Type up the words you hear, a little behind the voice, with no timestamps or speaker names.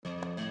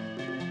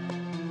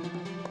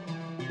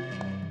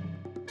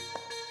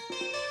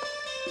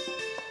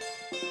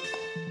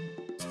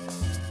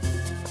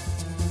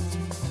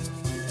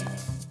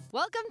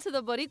Welcome to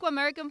the Boricua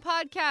American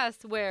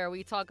Podcast, where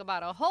we talk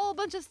about a whole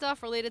bunch of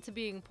stuff related to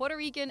being Puerto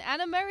Rican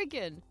and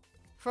American.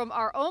 From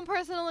our own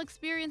personal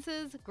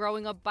experiences,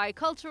 growing up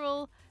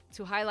bicultural,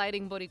 to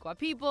highlighting Boricua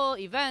people,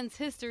 events,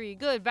 history,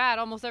 good, bad,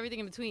 almost everything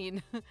in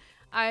between.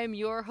 I'm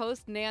your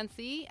host,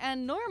 Nancy,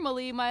 and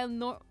normally my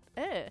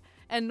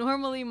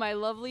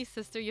lovely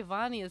sister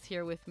Yvonne is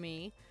here with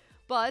me,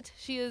 but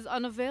she is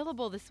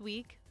unavailable this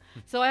week.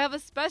 So I have a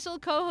special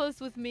co-host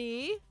with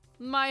me,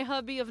 my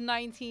hubby of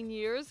 19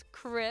 years,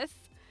 Chris.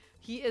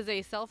 He is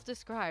a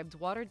self-described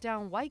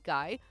watered-down white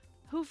guy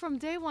who from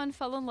day one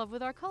fell in love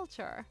with our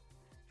culture.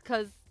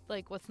 Because,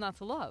 what's not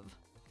to love?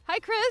 Hi,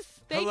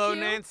 Chris. Thank you. Hello,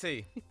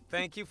 Nancy.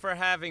 Thank you for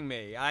having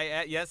me.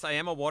 Yes, I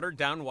am a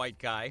watered-down white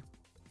guy.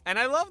 And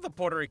I love the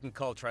Puerto Rican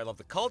culture. I love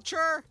the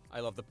culture.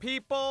 I love the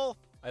people.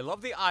 I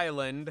love the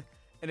island.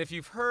 And if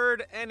you've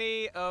heard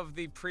any of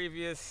the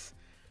previous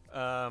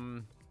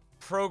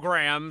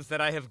programs that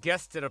I have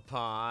guested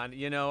upon,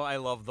 you know I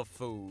love the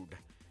food.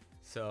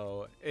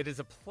 So it is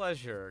a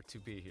pleasure to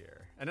be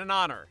here. And an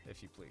honor,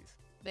 if you please.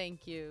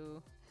 Thank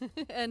you.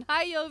 And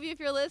hi, Yovi, if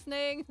you're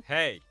listening.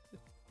 Hey.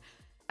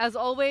 As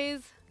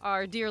always,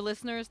 our dear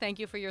listeners, thank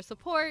you for your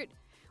support.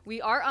 We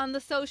are on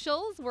the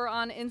socials. We're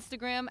on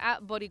Instagram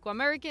at Boricua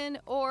American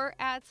or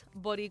at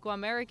Boricua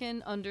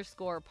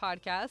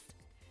American_podcast.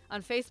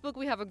 On Facebook,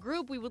 we have a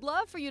group we would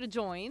love for you to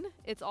join.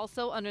 It's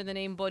also under the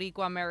name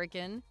Boricua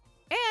American.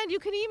 And you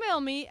can email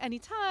me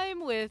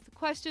anytime with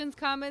questions,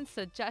 comments,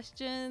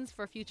 suggestions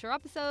for future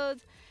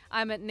episodes.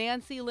 I'm at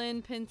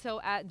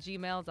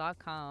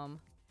nancylynnpinto@gmail.com.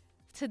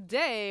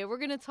 Today, we're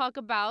going to talk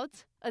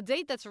about a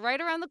date that's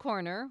right around the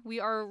corner. We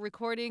are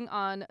recording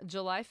on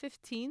July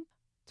 15th,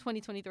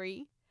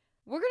 2023.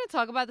 We're going to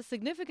talk about the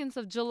significance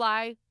of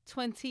July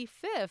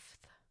 25th.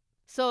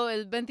 So,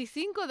 el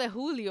 25 de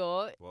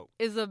julio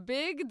is a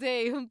big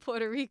day in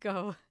Puerto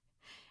Rico,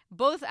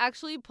 both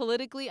actually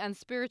politically and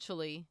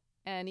spiritually.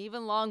 And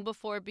even long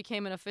before it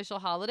became an official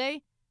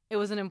holiday, it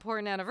was an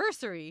important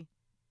anniversary.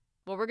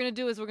 What we're going to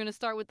do is we're going to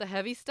start with the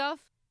heavy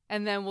stuff,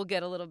 and then we'll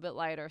get a little bit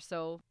lighter.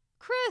 So,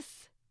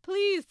 Chris,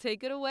 please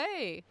take it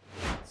away.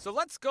 So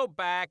let's go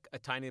back a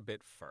tiny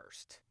bit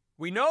first.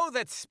 We know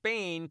that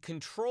Spain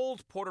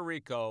controlled Puerto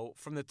Rico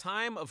from the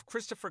time of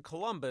Christopher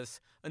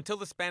Columbus until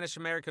the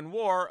Spanish-American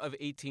War of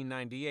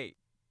 1898.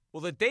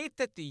 Well, the date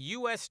that the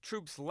U.S.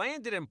 troops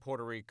landed in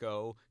Puerto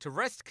Rico to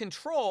wrest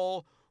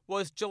control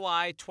was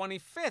July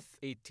 25th,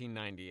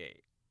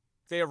 1898.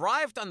 They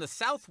arrived on the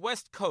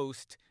southwest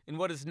coast in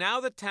what is now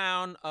the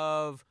town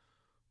of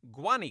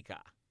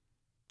Guanica.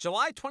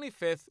 July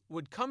 25th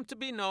would come to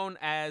be known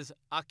as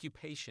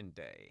Occupation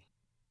Day.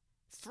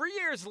 3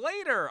 years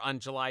later, on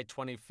July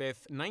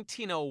 25th,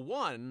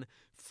 1901,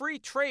 free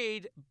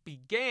trade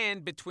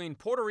began between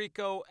Puerto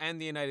Rico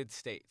and the United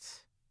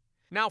States.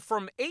 Now,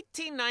 from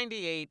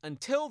 1898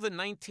 until the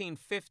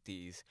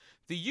 1950s,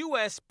 the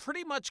U.S.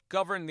 pretty much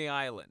governed the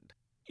island.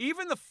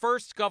 Even the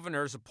first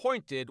governors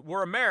appointed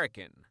were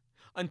American,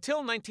 until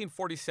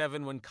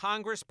 1947 when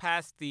Congress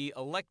passed the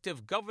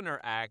Elective Governor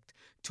Act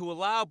to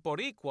allow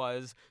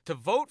Boricuas to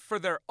vote for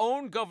their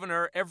own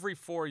governor every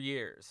 4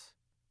 years.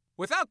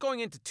 Without going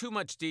into too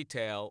much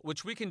detail,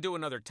 which we can do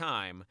another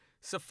time,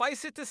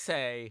 suffice it to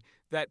say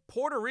that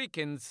Puerto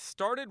Ricans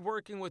started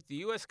working with the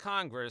U.S.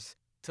 Congress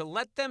to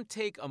let them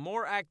take a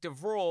more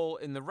active role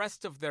in the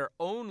rest of their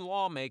own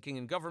lawmaking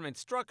and government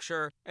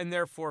structure and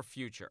therefore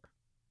future.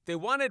 They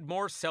wanted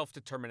more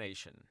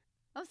self-determination.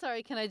 I'm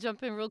sorry, can I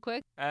jump in real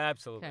quick?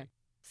 Absolutely. Okay.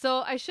 So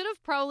I should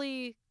have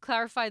probably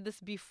clarified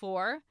this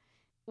before.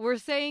 We're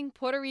saying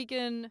Puerto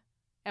Rican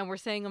and we're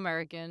saying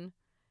American.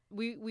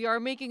 We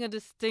are making a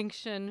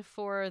distinction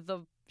for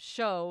the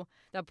show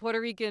that Puerto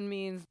Rican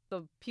means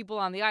the people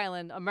on the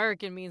island,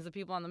 American means the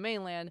people on the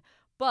mainland.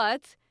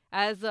 But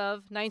as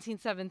of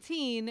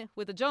 1917,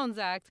 with the Jones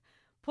Act,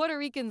 Puerto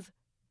Ricans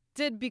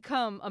did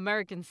become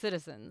American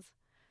citizens.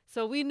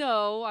 So we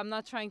know, I'm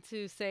not trying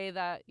to say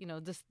that,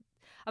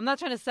 I'm not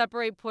trying to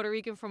separate Puerto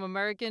Rican from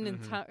American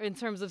in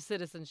terms of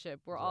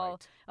citizenship. We're all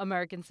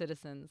American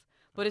citizens.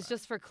 But it's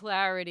just for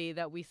clarity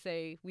that we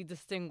say we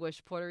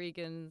distinguish Puerto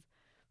Ricans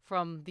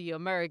from the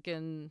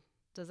American.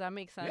 Does that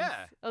make sense?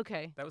 Yeah.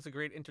 Okay. That was a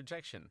great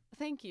interjection.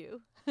 Thank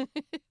you.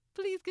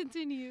 Please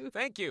continue.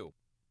 Thank you.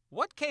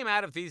 What came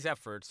out of these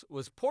efforts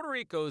was Puerto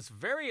Rico's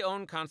very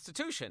own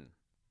constitution.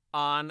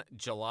 On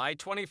July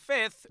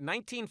 25th,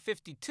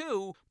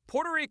 1952,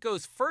 Puerto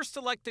Rico's first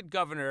elected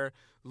governor,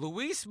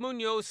 Luis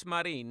Muñoz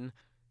Marin,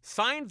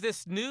 signed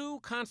this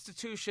new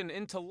constitution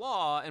into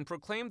law and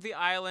proclaimed the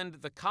island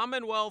the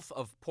Commonwealth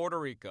of Puerto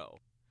Rico.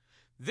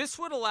 This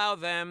would allow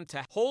them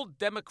to hold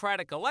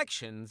democratic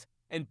elections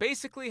and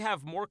basically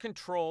have more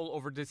control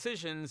over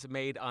decisions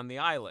made on the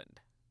island.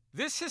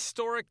 This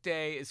historic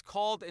day is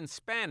called in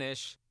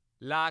Spanish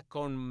La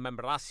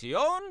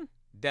Conmemoración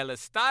del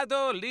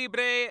Estado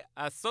Libre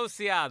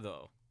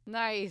Asociado.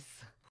 Nice.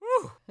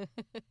 Whew.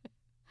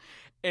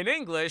 In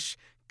English,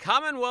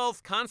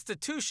 Commonwealth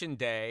Constitution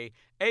Day,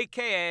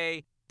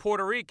 a.k.a.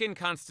 Puerto Rican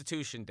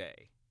Constitution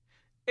Day.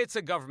 It's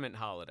a government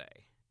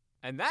holiday.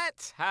 And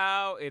that's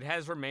how it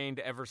has remained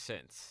ever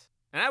since.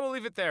 And I will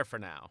leave it there for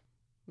now.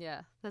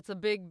 Yeah, that's a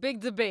big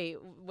debate,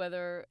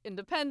 whether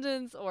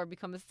independence or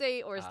become a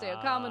state or stay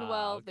a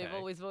commonwealth. Okay. They've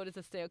always voted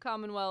to stay a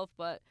commonwealth,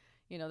 but,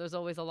 there's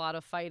always a lot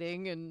of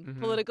fighting and Mhm.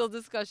 political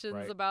discussions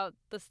Right. about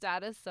the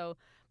status.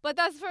 But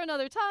that's for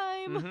another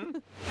time.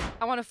 Mhm.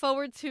 I want to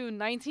forward to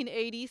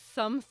 1980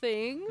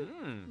 something.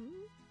 Mm.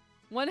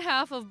 One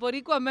half of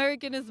Boricua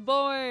American is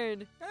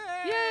born.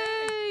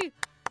 Hey! Yay!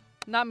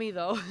 Not me,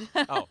 though.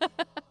 Oh,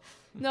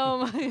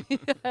 No,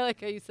 I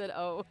like how you said,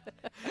 oh.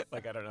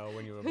 like I don't know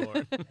when you were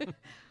born.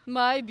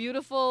 My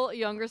beautiful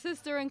younger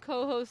sister and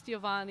co-host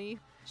Giovanni.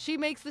 She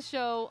makes the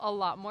show a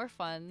lot more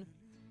fun.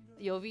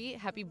 Yovi,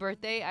 happy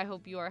birthday. I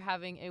hope you are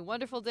having a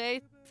wonderful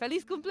day.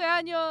 Feliz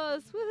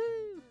cumpleaños!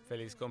 Woohoo!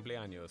 Feliz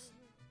cumpleaños.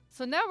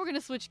 So now we're going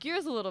to switch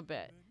gears a little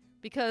bit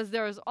because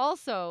there is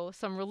also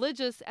some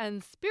religious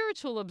and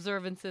spiritual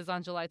observances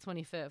on July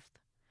 25th.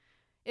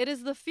 It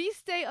is the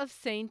feast day of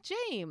St.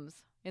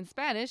 James. In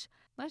Spanish,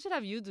 I should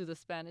have you do the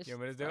Spanish. You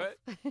want me to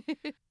do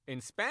it?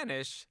 In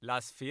Spanish,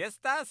 Las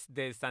Fiestas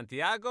de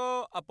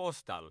Santiago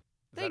Apóstol. Is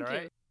Thank that all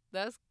right? you.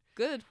 That's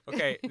good.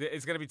 Okay,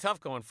 it's going to be tough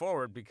going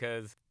forward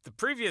because the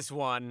previous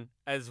one,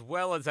 as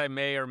well as I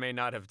may or may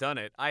not have done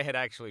it, I had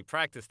actually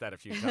practiced that a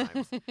few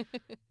times.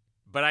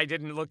 But I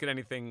didn't look at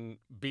anything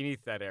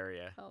beneath that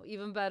area. Oh,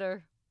 even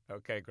better.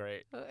 Okay,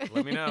 great.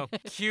 Let me know.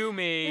 Cue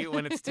me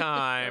when it's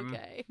time.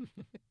 Okay.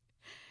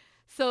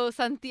 So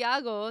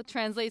Santiago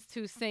translates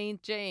to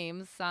St.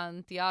 James,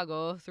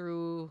 Santiago,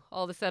 through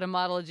all this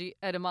etymology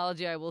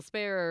I will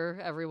spare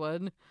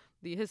everyone,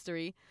 the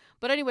history.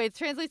 But anyway, it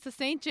translates to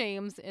St.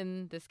 James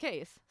in this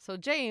case. So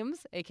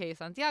James, a.k.a.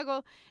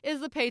 Santiago, is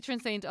the patron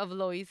saint of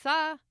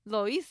Loíza.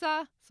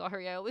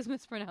 Sorry, I always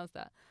mispronounce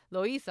that.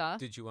 Loíza.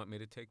 Did you want me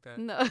to take that?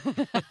 No.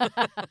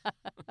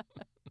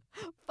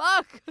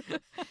 Fuck!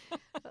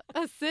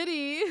 A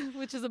city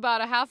which is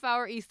about a half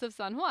hour east of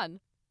San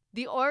Juan.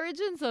 The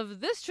origins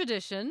of this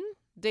tradition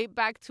date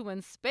back to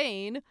when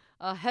Spain,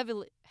 a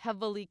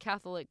heavily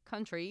Catholic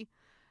country,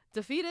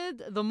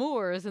 defeated the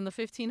Moors in the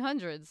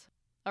 1500s,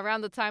 around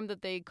the time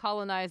that they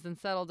colonized and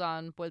settled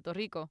on Puerto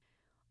Rico.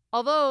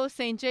 Although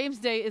St. James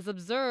Day is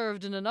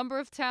observed in a number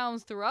of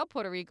towns throughout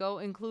Puerto Rico,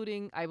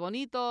 including Ay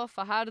Bonito,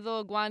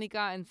 Fajardo,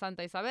 Guánica, and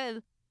Santa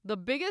Isabel, the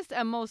biggest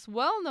and most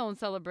well-known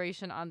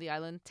celebration on the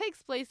island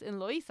takes place in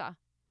Loíza.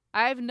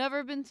 I've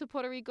never been to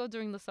Puerto Rico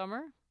during the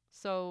summer,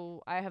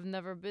 so I have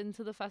never been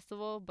to the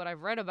festival, but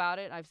I've read about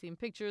it. I've seen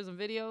pictures and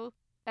video,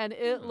 and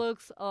it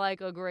looks like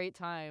a great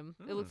time.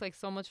 It looks like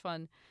so much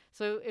fun.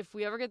 So if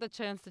we ever get the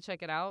chance to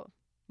check it out,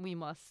 we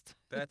must.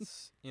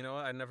 That's,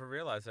 I never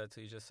realized that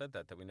till you just said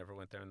that we never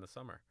went there in the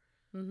summer.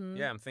 Mm-hmm.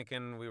 Yeah, I'm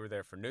thinking we were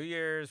there for New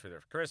Year's, we were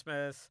there for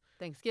Christmas.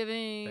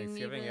 Thanksgiving,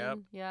 Thanksgiving, even. yep.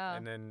 Yeah.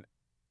 And then,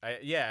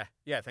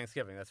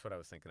 Thanksgiving, that's what I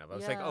was thinking of. I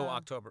was like, Yeah.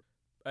 October.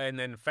 And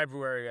then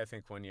February, I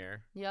think, one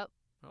year. Yep.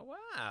 Oh,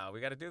 wow, we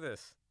got to do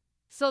this.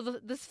 So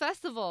this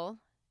festival,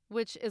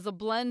 which is a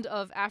blend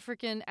of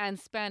African and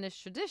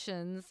Spanish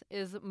traditions,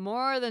 is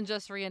more than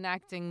just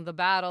reenacting the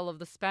battle of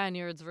the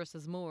Spaniards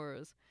versus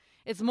Moors.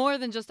 It's more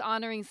than just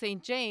honoring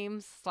St.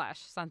 James /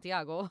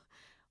 Santiago,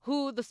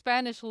 who the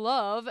Spanish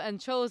love and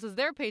chose as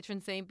their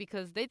patron saint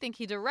because they think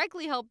he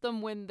directly helped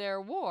them win their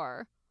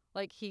war,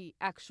 like he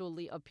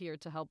actually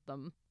appeared to help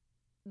them.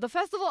 The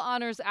festival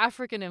honors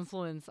African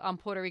influence on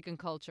Puerto Rican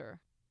culture.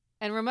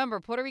 And remember,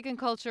 Puerto Rican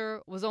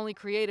culture was only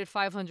created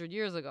 500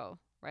 years ago,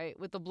 right?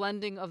 With the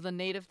blending of the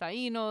native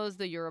Taínos,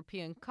 the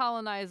European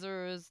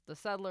colonizers, the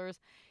settlers,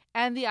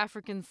 and the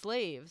African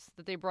slaves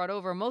that they brought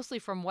over, mostly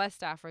from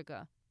West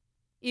Africa.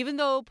 Even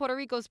though Puerto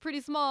Rico is pretty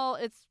small,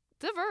 it's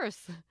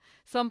diverse.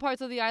 Some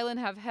parts of the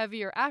island have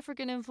heavier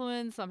African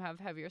influence, some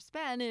have heavier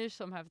Spanish,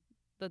 some have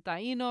the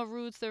Taíno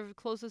roots they're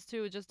closest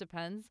to. It just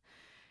depends.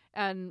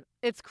 And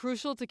it's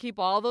crucial to keep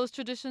all those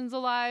traditions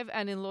alive,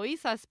 and in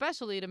Loíza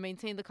especially to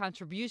maintain the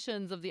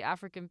contributions of the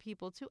African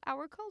people to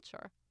our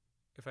culture.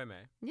 If I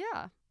may.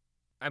 Yeah.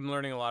 I'm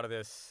learning a lot of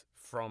this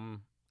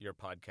from your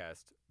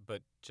podcast,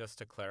 but just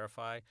to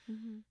clarify,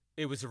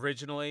 it was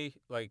originally,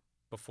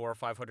 before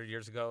 500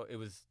 years ago, it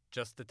was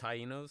just the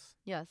Taínos?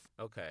 Yes.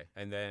 Okay.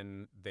 And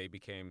then they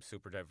became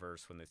super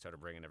diverse when they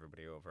started bringing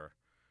everybody over.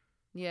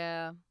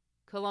 Yeah.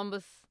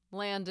 Columbus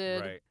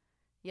landed. Right.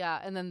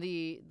 Yeah, and then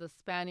the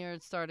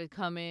Spaniards started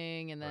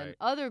coming, and then Right.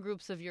 other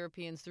groups of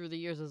Europeans through the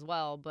years as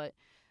well. But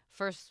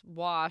first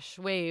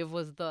wave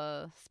was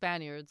the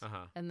Spaniards,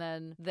 and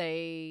then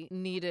they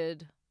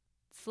needed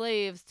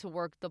slaves to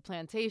work the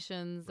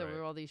plantations. There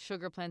were all these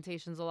sugar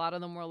plantations. A lot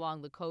of them were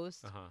along the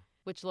coast,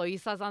 which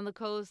Loíza's on the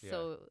coast. Yeah.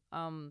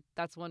 So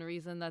that's one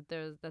reason that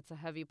that's a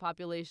heavy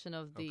population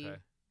of the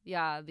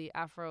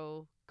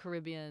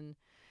Afro-Caribbean.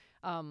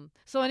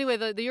 So anyway,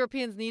 the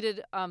Europeans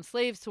needed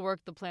slaves to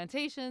work the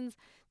plantations.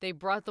 They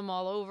brought them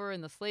all over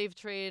in the slave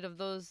trade of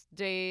those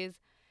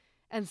days.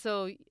 And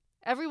so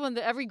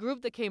every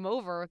group that came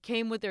over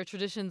came with their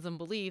traditions and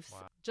beliefs.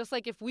 Wow. Just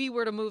like if we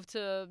were to move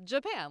to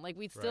Japan,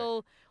 we'd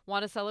still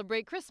want to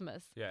celebrate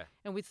Christmas. Yeah.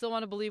 And we'd still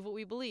want to believe what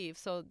we believe.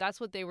 So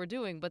that's what they were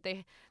doing. But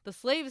the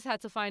slaves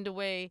had to find a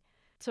way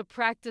to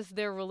practice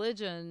their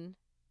religion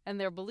and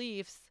their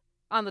beliefs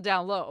on the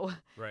down low.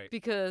 Right.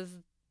 Because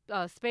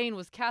Spain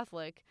was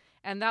Catholic,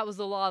 and that was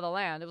the law of the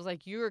land. It was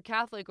like, you're a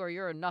Catholic or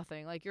you're a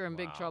nothing. Like, you're in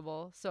big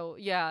trouble. So,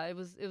 yeah, it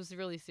was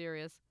really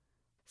serious.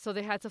 So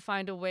they had to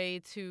find a way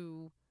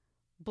to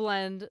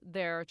blend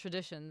their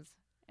traditions,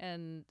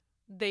 and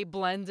they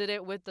blended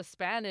it with the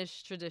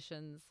Spanish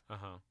traditions.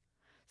 Uh-huh.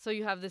 So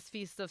you have this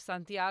Feast of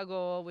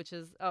Santiago, which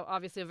is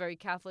obviously a very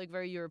Catholic,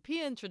 very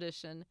European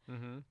tradition.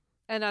 Mm-hmm.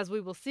 And as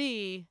we will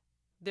see,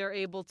 they're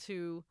able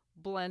to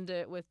blend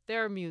it with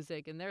their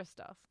music and their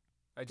stuff.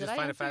 I just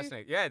find it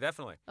fascinating. Yeah,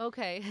 definitely.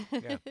 Okay.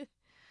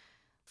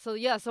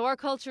 Yeah. So our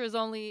culture is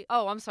only...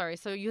 Oh, I'm sorry.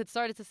 So you had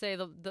started to say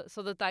the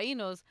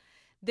Taínos,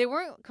 they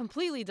weren't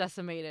completely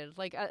decimated.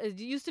 Like, it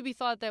used to be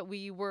thought that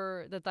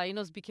the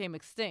Taínos became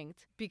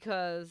extinct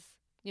because...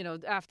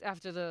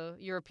 after the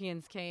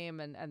Europeans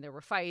came and there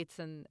were fights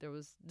and there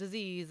was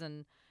disease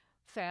and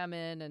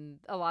famine, and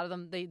a lot of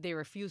them, they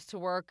refused to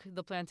work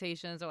the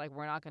plantations. They're like,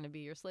 we're not going to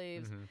be your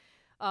slaves.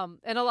 Mm-hmm.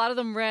 And a lot of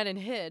them ran and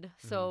hid.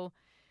 Mm-hmm. So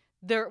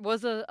there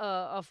was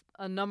a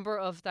number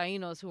of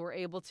Taínos who were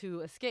able to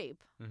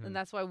escape. Mm-hmm. And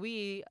that's why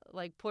we,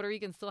 like Puerto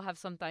Ricans, still have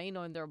some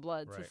Taíno in their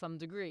blood to some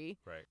degree.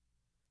 Right.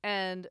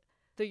 And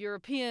the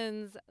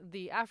Europeans,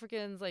 the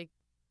Africans,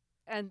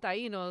 and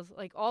Taínos,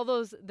 all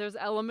those, there's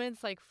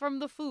elements from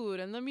the food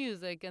and the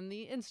music and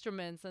the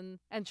instruments and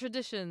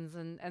traditions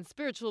and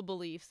spiritual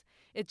beliefs.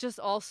 It just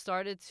all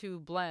started to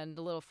blend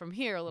a little from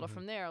here, a little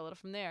from there, a little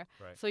from there.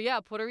 Right. So yeah,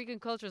 Puerto Rican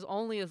culture is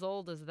only as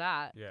old as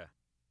that. Yeah.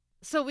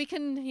 So we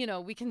can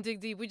dig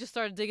deep. We just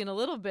started digging a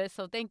little bit.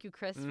 So thank you,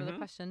 Chris, for the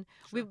question.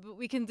 Sure.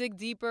 We can dig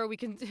deeper. We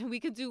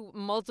could do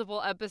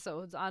multiple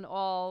episodes on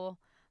all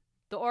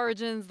the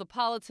origins, the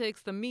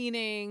politics, the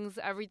meanings,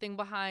 everything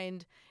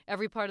behind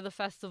every part of the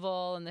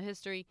festival and the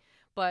history.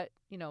 But,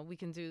 we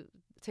can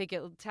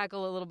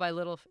tackle it little by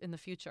little in the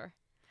future.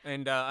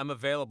 And I'm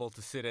available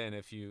to sit in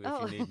if you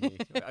need me.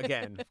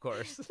 Again, of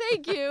course.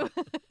 Thank you.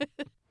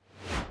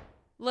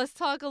 Let's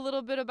talk a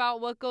little bit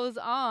about what goes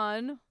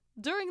on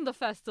during the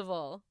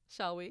festival,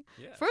 shall we?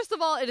 Yes. First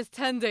of all, it is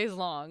 10 days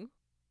long.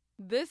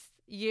 This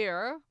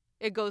year,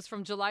 it goes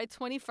from July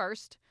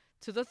 21st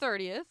to the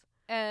 30th.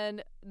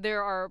 And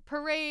there are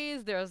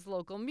parades, there's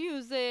local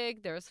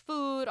music, there's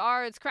food,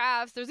 arts,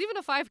 crafts. There's even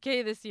a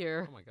 5K this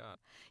year. Oh, my God.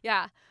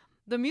 Yeah.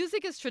 The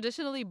music is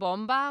traditionally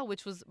bomba,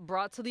 which was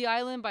brought to the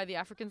island by the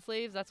African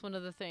slaves. That's one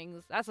of the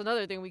things. That's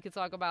another thing we could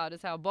talk about,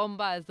 is how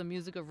bomba is the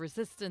music of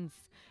resistance,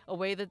 a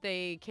way that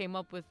they came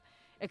up with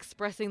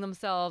expressing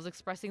themselves,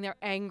 expressing their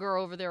anger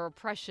over their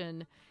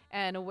oppression,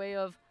 and a way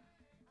of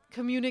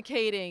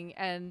communicating.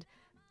 And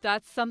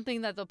that's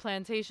something that the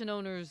plantation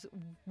owners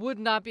would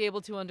not be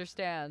able to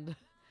understand.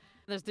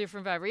 There's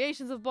different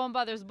variations of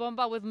bomba. There's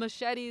bomba with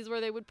machetes,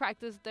 where they would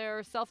practice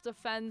their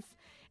self-defense.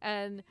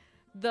 And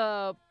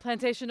the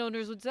plantation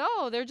owners would say,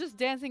 oh, they're just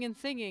dancing and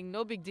singing,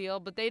 no big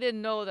deal. But they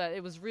didn't know that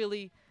it was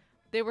really,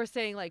 they were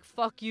saying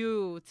fuck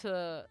you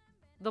to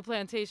the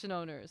plantation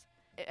owners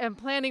and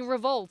planning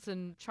revolts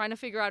and trying to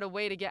figure out a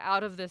way to get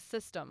out of this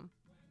system.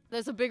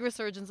 There's a big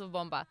resurgence of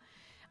bomba.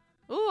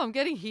 Ooh, I'm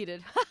getting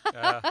heated.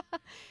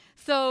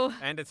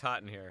 And it's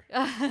hot in here.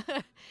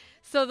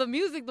 So the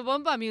music, the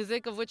bomba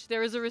music, of which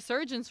there is a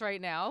resurgence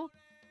right now.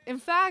 In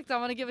fact, I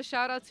want to give a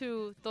shout out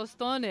to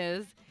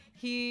Tostones.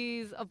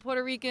 He's a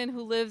Puerto Rican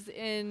who lives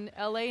in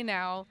LA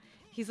now.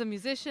 He's a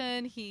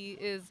musician. He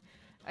is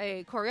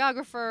a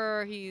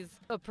choreographer. He's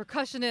a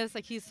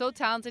percussionist. He's so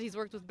talented. He's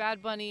worked with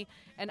Bad Bunny.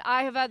 And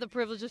I have had the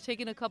privilege of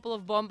taking a couple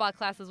of bomba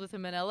classes with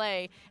him in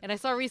LA. And I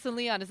saw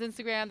recently on his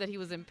Instagram that he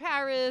was in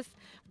Paris.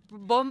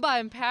 Bomba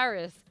in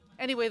Paris.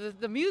 Anyway,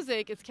 the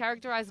music is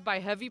characterized by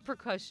heavy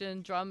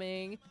percussion,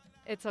 drumming.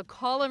 It's a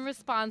call and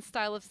response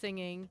style of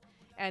singing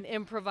and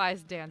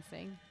improvised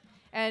dancing.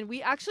 And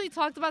we actually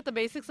talked about the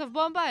basics of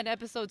bomba in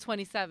episode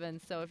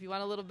 27. So if you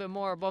want a little bit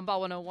more, Bomba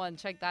 101,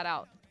 check that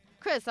out.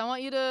 Chris, I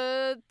want you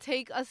to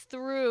take us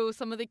through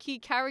some of the key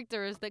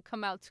characters that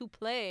come out to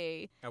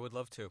play. I would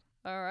love to.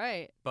 All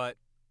right. But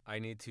I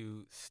need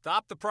to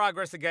stop the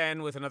progress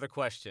again with another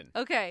question.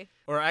 Okay.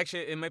 Or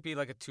actually, it might be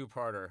a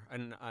two-parter.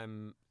 And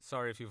I'm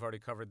sorry if you've already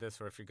covered this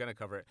or if you're going to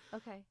cover it.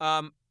 Okay.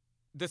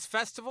 This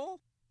festival,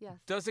 yes,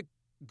 does it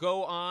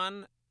go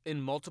on in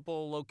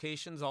multiple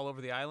locations all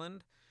over the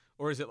island?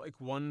 Or is it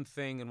one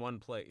thing in one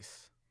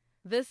place?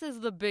 This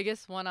is the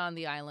biggest one on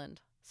the island.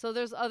 So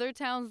there's other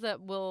towns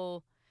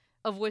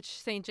of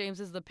which St. James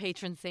is the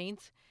patron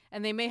saint,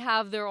 and they may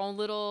have their own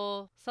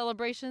little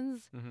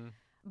celebrations,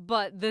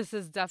 but this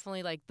is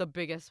definitely the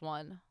biggest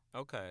one.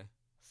 Okay.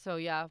 So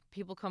yeah,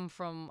 people come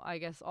from, I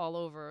guess, all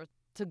over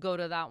to go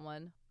to that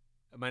one.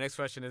 My next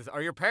question is,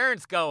 are your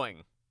parents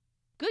going?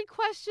 Good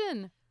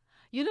question.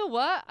 You know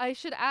what? I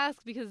should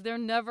ask, because they're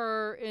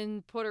never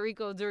in Puerto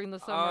Rico during the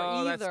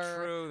summer either. That's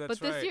true. That's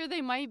but this year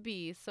they might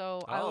be,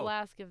 so I'll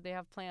ask if they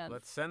have plans.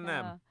 Let's send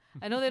them.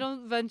 I know they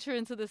don't venture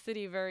into the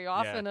city very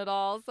often at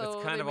all, so that's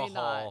kind they of may a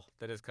haul. not.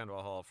 That is kind of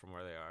a haul from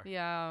where they are.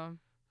 Yeah.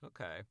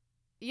 Okay.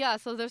 Yeah,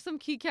 so there's some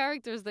key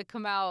characters that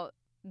come out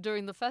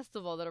during the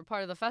festival that are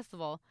part of the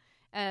festival,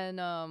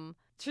 and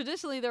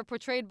traditionally they're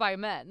portrayed by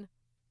men.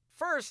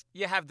 First,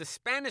 you have the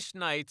Spanish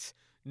knights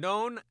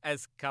known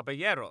as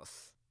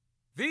caballeros.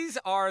 These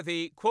are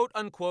the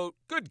quote-unquote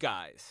good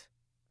guys.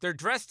 They're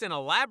dressed in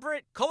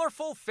elaborate,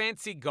 colorful,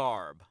 fancy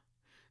garb.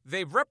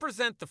 They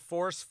represent the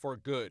force for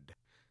good.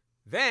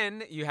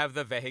 Then you have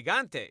the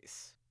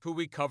vigilantes, who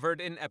we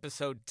covered in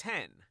episode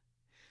 10.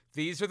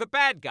 These are the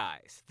bad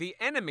guys, the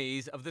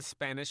enemies of the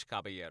Spanish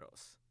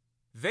caballeros.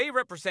 They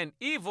represent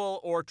evil,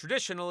 or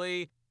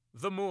traditionally,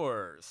 the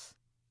Moors.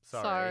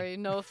 Sorry,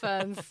 no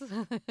offense.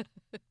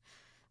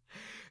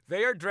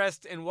 They are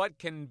dressed in what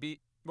can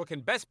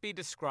best be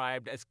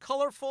described as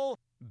colorful,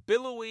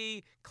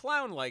 billowy,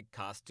 clown-like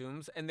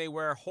costumes, and they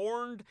wear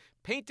horned,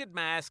 painted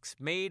masks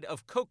made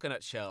of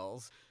coconut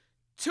shells,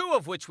 2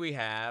 of which we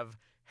have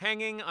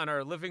hanging on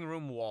our living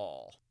room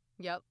wall.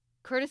 Yep.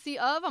 Courtesy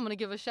of, I'm going to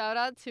give a shout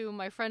out to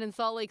my friend in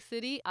Salt Lake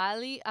City,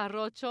 Ali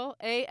Arrocho,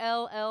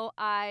 ALLIAROCHO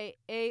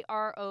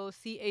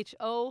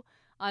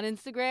on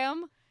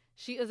Instagram.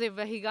 She is a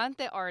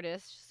Vejigante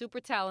artist,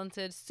 super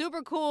talented,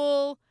 super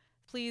cool.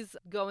 Please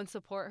go and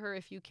support her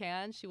if you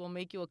can. She will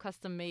make you a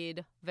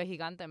custom-made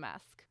Vejigante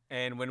mask.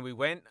 And when we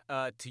went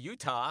to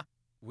Utah,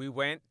 we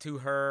went to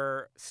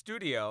her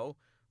studio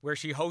where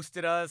she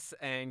hosted us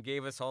and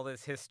gave us all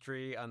this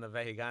history on the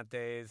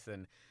Vejigantes,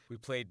 and we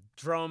played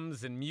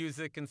drums and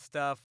music and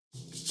stuff.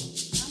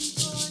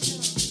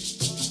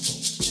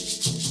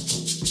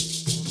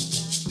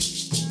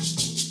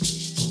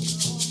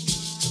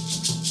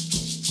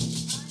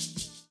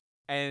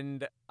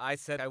 And I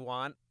said, I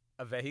want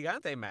a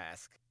Vejigante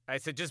mask. I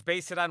said, just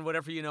base it on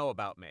whatever you know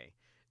about me.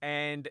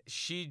 And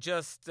she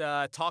just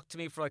talked to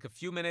me for like a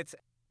few minutes,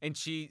 and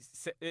she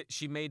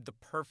made the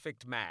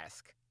perfect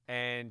mask.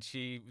 And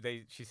she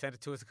sent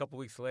it to us a couple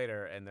weeks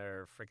later, and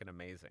they're freaking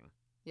amazing.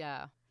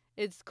 Yeah.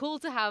 It's cool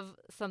to have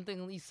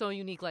something so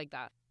unique like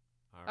that.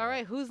 All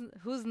right,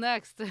 who's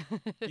next?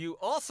 You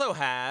also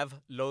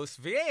have Los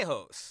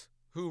Viejos,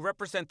 who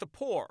represent the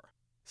poor.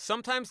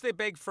 Sometimes they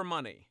beg for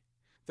money.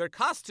 Their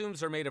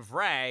costumes are made of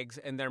rags,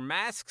 and their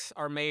masks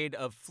are made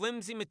of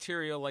flimsy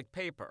material like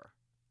paper.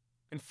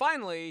 And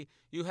finally,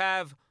 you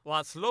have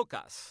Las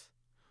Locas,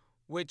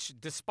 which,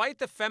 despite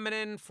the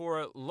feminine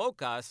for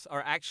locas,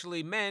 are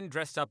actually men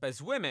dressed up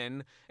as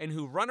women and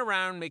who run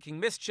around making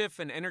mischief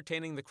and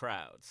entertaining the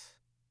crowds.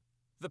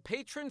 The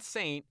patron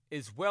saint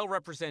is well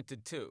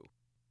represented too.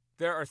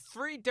 There are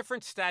 3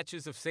 different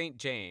statues of St.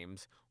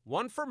 James,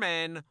 one for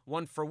men,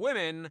 one for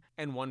women,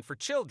 and one for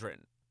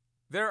children.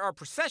 There are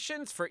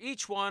processions for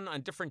each one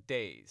on different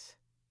days.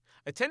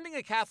 Attending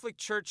a Catholic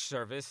church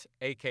service,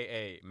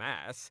 aka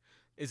Mass,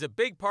 is a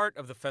big part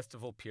of the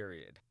festival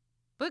period.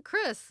 But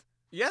Chris.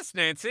 Yes,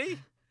 Nancy?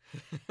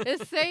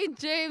 Is St.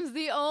 James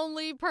the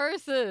only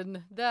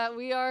person that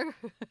we are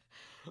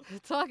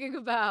talking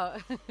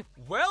about?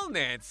 Well,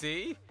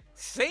 Nancy,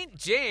 St.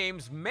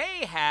 James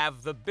may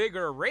have the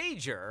bigger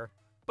rager,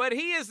 but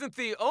he isn't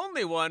the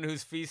only one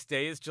whose feast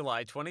day is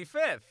July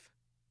 25th.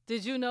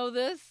 Did you know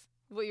this?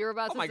 What you're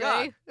about to say? Oh my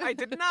God, I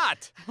did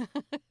not.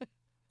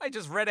 I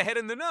just read ahead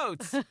in the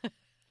notes.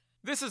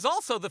 This is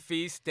also the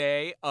feast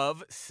day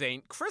of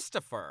St.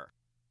 Christopher,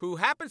 who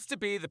happens to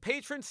be the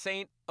patron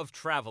saint of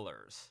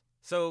travelers.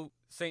 So,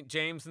 St.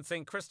 James and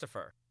St.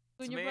 Christopher.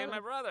 It's me and my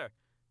brother.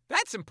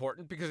 That's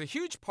important because a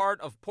huge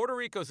part of Puerto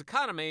Rico's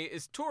economy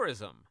is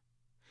tourism.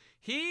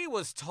 He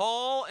was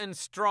tall and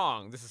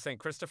strong. This is St.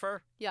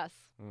 Christopher? Yes.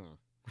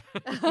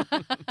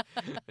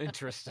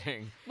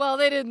 Interesting. Well,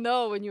 they didn't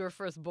know when you were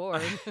first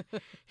born.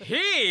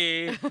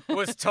 He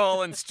was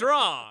tall and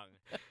strong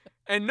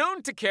and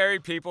known to carry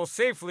people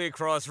safely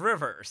across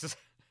rivers,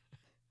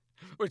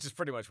 which is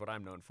pretty much what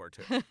I'm known for,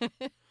 too.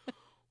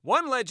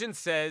 One legend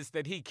says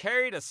that he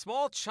carried a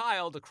small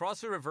child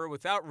across a river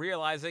without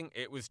realizing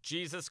it was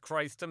Jesus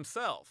Christ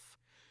himself.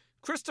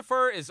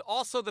 Christopher is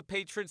also the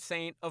patron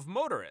saint of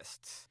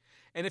motorists.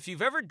 And if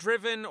you've ever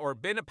driven or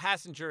been a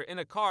passenger in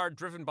a car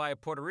driven by a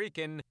Puerto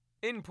Rican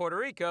in Puerto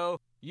Rico,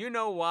 you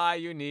know why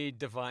you need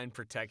divine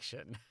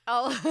protection.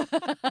 Oh,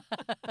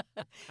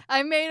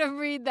 I made him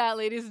read that,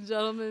 ladies and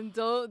gentlemen.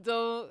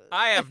 Don't.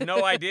 I have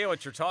no idea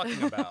what you're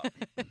talking about.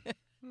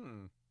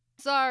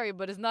 Sorry,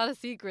 but it's not a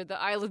secret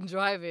that island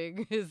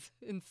driving is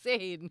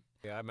insane.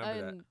 Yeah, I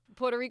remember that.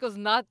 Puerto Rico's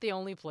not the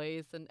only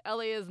place, and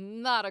LA is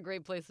not a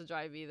great place to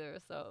drive either.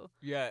 So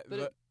yeah,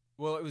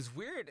 well, it was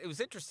weird. It was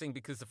interesting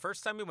because the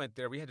first time we went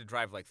there, we had to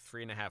drive like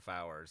 3.5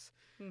 hours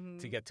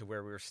to get to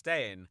where we were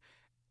staying.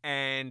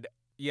 And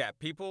yeah,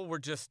 people were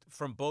just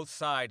from both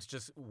sides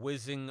just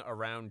whizzing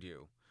around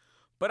you.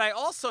 But I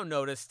also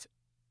noticed,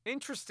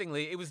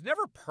 interestingly, it was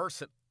never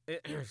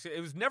it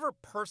was never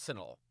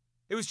personal.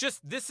 It was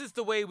just, this is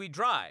the way we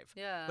drive.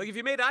 Yeah. Like if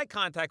you made eye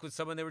contact with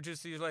someone, they were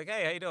just like,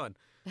 hey, how you doing?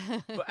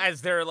 But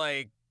as they're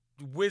like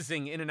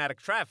whizzing in and out of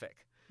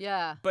traffic.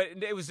 Yeah.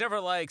 But it was never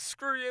like,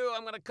 screw you,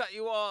 I'm going to cut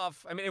you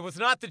off. I mean, it was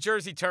not the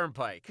Jersey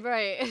Turnpike.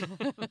 Right.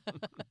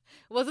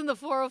 Wasn't the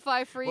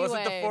 405 freeway.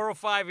 Wasn't the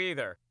 405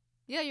 either.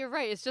 Yeah, you're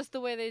right. It's just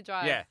the way they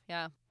drive.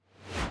 Yeah.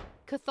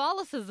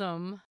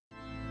 Catholicism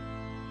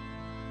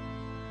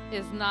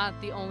is not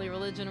the only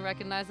religion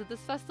recognized at this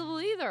festival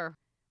either.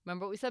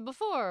 Remember what we said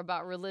before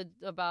about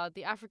about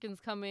the Africans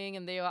coming,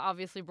 and they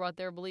obviously brought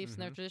their beliefs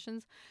and their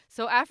traditions.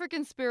 So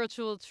African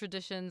spiritual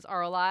traditions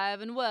are alive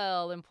and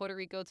well in Puerto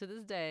Rico to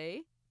this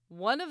day.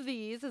 One of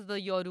these is the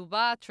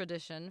Yoruba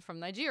tradition from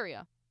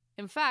Nigeria.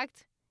 In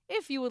fact,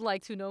 if you would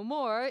like to know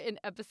more, in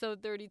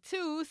episode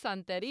 32,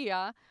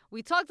 Santeria,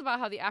 we talked about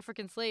how the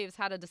African slaves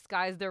had to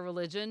disguise their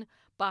religion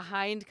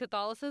behind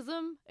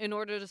Catholicism in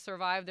order to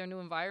survive their new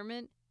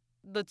environment.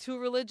 The two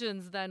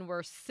religions then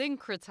were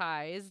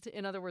syncretized,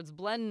 in other words,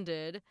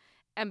 blended,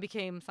 and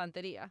became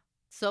Santeria.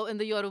 So in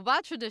the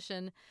Yoruba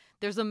tradition,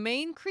 there's a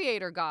main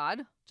creator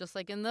god, just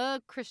like in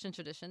the Christian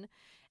tradition,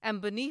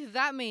 and beneath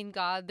that main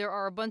god, there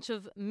are a bunch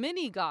of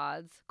mini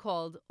gods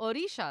called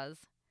orishas.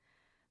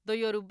 The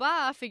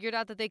Yoruba figured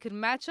out that they could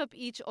match up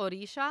each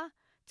orisha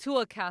to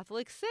a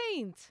Catholic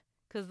saint,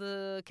 because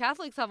the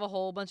Catholics have a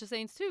whole bunch of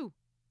saints too.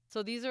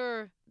 So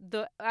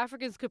the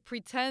Africans could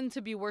pretend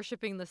to be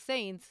worshiping the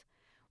saints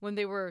when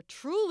they were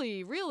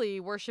truly, really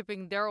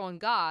worshiping their own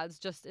gods,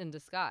 just in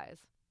disguise.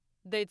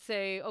 They'd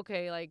say,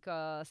 okay, like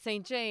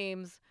St.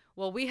 James,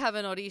 well, we have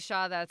an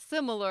Orisha that's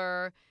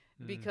similar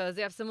because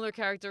they have similar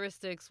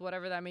characteristics,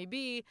 whatever that may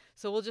be.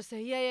 So we'll just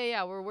say,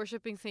 yeah, we're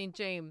worshiping St.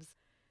 James,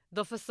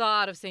 the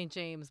facade of St.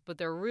 James, but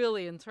they're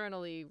really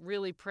internally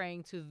really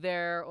praying to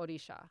their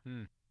Orisha,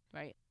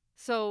 right?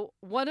 So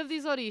one of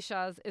these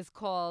Orishas is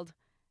called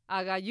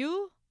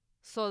Agayu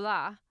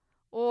Sola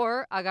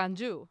or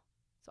Aganju.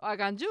 So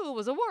Aganju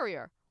was a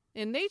warrior.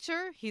 In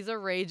nature, he's a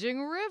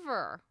raging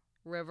river.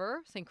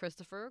 St.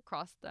 Christopher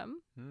crossed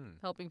them,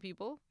 helping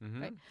people.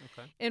 Right?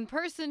 Okay. In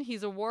person,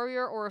 he's a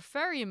warrior or a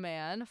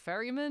ferryman,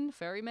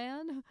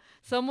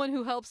 someone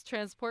who helps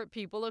transport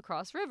people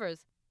across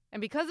rivers.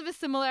 And because of his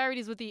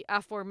similarities with the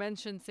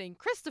aforementioned St.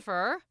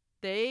 Christopher,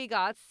 they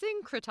got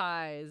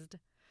syncretized.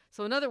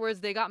 So in other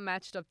words, they got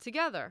matched up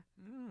together.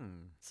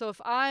 So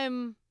if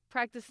I'm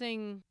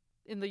practicing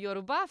in the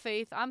Yoruba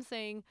faith, I'm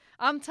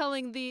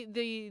telling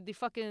the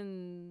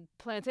fucking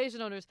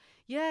plantation owners,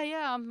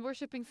 yeah, I'm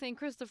worshiping St.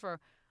 Christopher.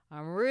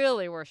 I'm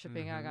really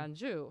worshiping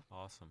Aganju.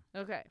 Awesome.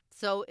 Okay,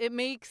 so it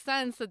makes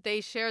sense that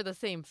they share the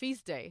same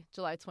feast day,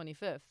 July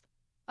 25th.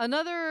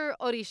 Another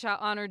Orisha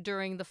honored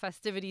during the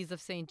festivities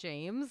of St.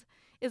 James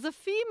is a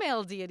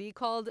female deity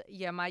called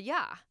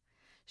Yemaya.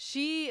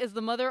 She is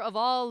the mother of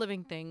all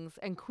living things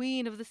and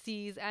queen of the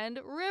seas and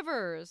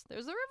rivers.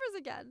 There's the rivers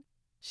again.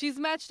 She's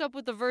matched up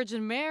with the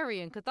Virgin Mary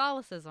in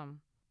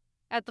Catholicism.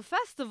 At the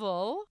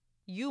festival,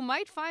 you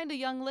might find a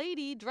young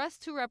lady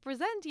dressed to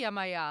represent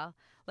Yemaya.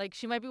 Like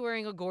she might be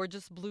wearing a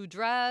gorgeous blue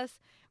dress,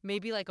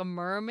 maybe like a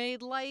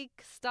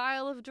mermaid-like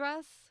style of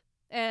dress.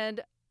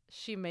 And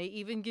she may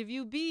even give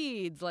you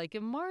beads, like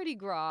in Mardi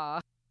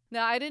Gras.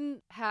 Now, I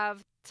didn't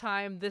have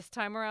time this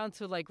time around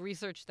to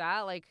research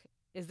that.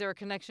 Is there a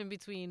connection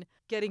between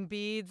getting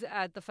beads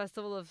at the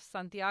Festival of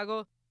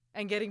Santiago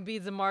and getting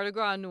beads in Mardi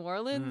Gras in New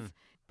Orleans?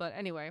 But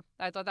anyway,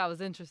 I thought that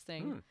was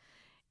interesting.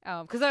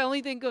 Because I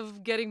only think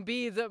of getting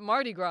beads at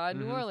Mardi Gras in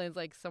New Orleans.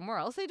 Somewhere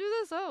else they do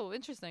this? Oh,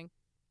 interesting.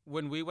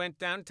 When we went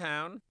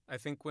downtown, I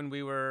think when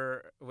you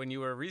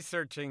were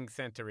researching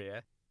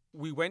Santeria,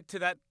 we went to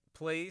that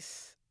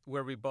place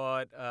where we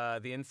bought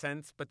the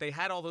incense, but they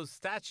had all those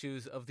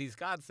statues of these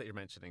gods that you're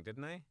mentioning,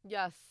 didn't they?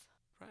 Yes.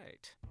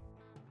 Right.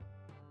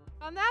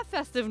 On that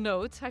festive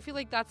note, I feel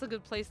like that's a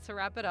good place to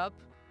wrap it up.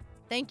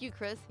 Thank you,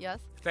 Chris. Yes?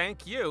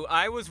 Thank you.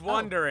 I was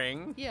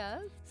wondering,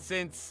 yes,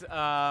 since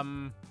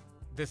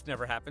this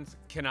never happens,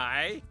 can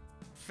I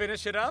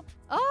finish it up?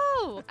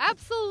 Oh,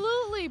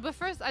 absolutely. But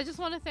first, I just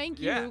want to thank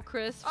you,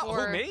 Chris,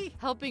 for me?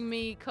 helping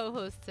me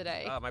co-host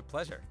today. My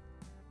pleasure.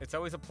 It's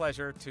always a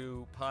pleasure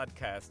to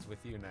podcast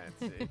with you,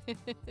 Nancy.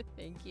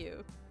 Thank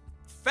you.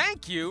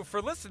 Thank you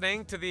for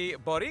listening to the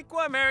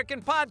Boricua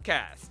American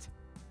Podcast.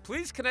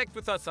 Please connect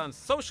with us on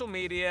social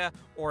media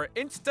or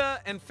Insta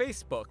and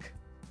Facebook.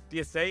 Do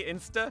you say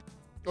Insta?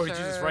 Or did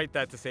you just write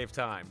that to save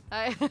time?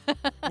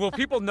 Will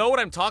people know what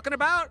I'm talking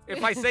about?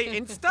 If I say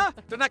Insta,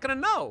 they're not going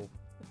to know.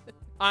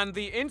 On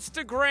the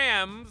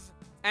Instagrams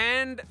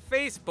and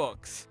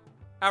Facebooks.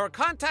 Our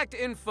contact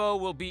info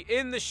will be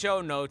in the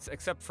show notes,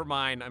 except for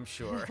mine, I'm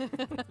sure.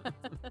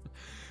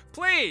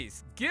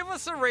 Please give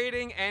us a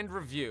rating and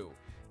review.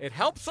 It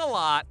helps a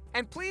lot,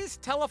 and please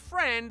tell a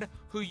friend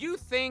who you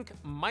think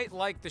might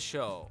like the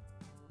show.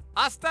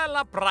 Hasta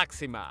la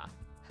próxima.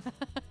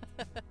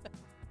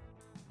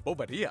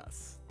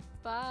 Bobarías.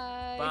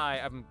 Bye.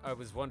 Bye. I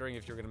was wondering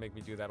if you were going to make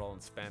me do that all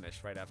in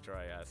Spanish right after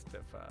I asked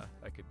if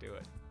I could do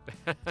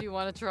it. Do you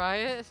want to try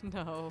it?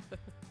 No.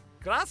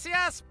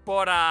 Gracias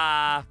por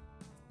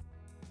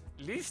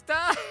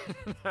 ¿Lista?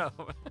 No.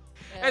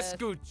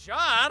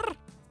 Escuchar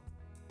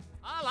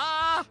a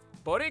la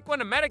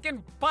Boricuan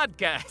American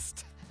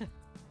Podcast.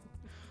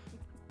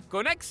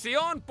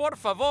 Conexión, por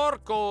favor,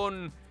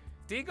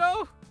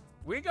 contigo,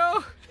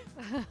 Wigo.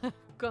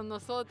 Con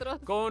nosotros.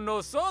 Con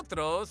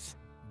nosotros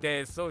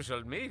de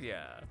social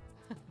media.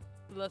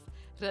 Las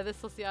redes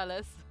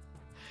sociales.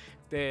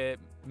 De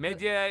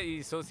media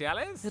y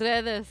sociales.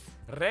 Redes.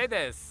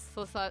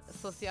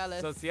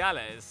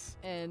 Sociales.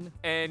 En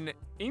En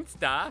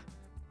Insta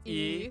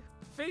y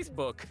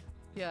Facebook.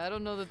 Yeah, I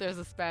don't know that there's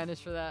a Spanish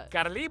for that.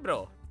 Got a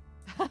libro.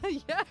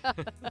 Yeah.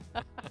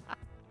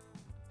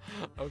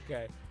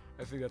 Okay.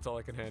 I think that's all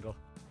I can handle.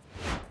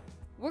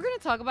 We're going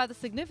to talk about the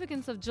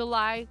significance of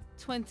July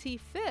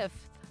 25th,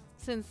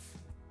 since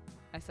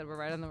I said we're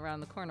right around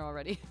the corner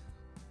already.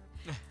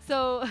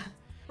 So...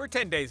 We're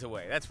 10 days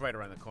away. That's right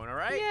around the corner,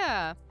 right?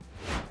 Yeah.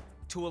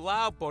 To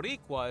allow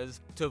Boricuas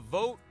to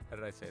vote... How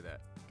did I say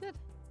that? Good.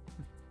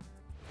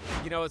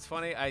 You know, it's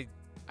funny. I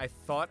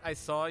thought I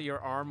saw your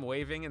arm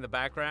waving in the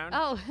background.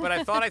 Oh. But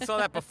I thought I saw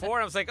that before.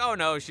 And I was like, oh,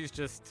 no, she's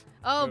just...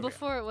 Oh, moving.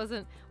 before it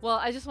wasn't... Well,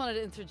 I just wanted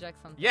to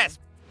interject something. Yes.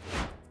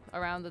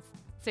 Around the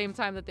same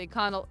time that they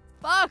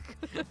Fuck!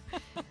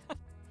 All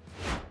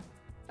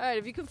right,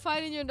 if you can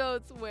find in your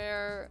notes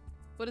where...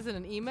 What is it,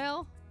 an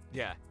email?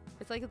 Yeah.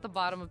 It's like at the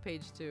bottom of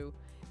page 2.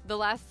 The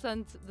last...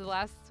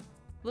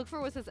 Look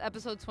for what says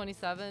episode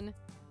 27.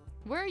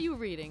 Where are you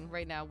reading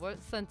right now?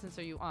 What sentence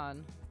are you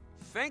on?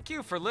 Thank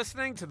you for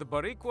listening to the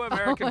Boricua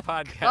American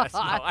podcast.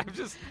 God. No, I'm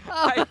just...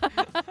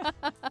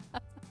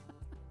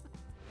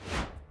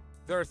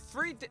 There are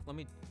 3... I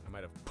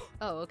might have...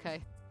 Oh,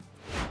 okay.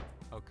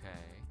 Okay.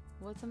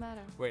 What's the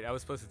matter? Wait, I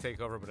was supposed to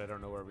take over, but I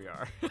don't know where we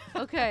are.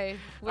 Okay.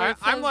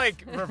 I'm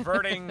like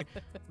reverting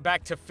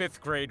back to 5th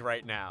grade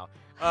right now.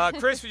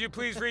 Chris, would you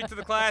please read to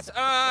the class?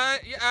 I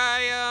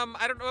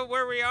don't know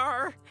where we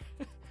are.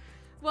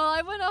 Well,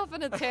 I went off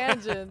on a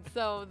tangent,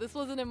 so this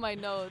wasn't in my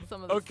notes.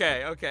 Some of the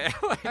Okay.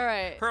 All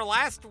right. Her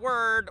last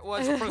word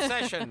was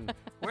procession.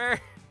 Where?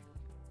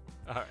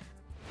 All right.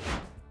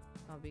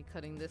 I'll be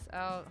cutting this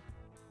out.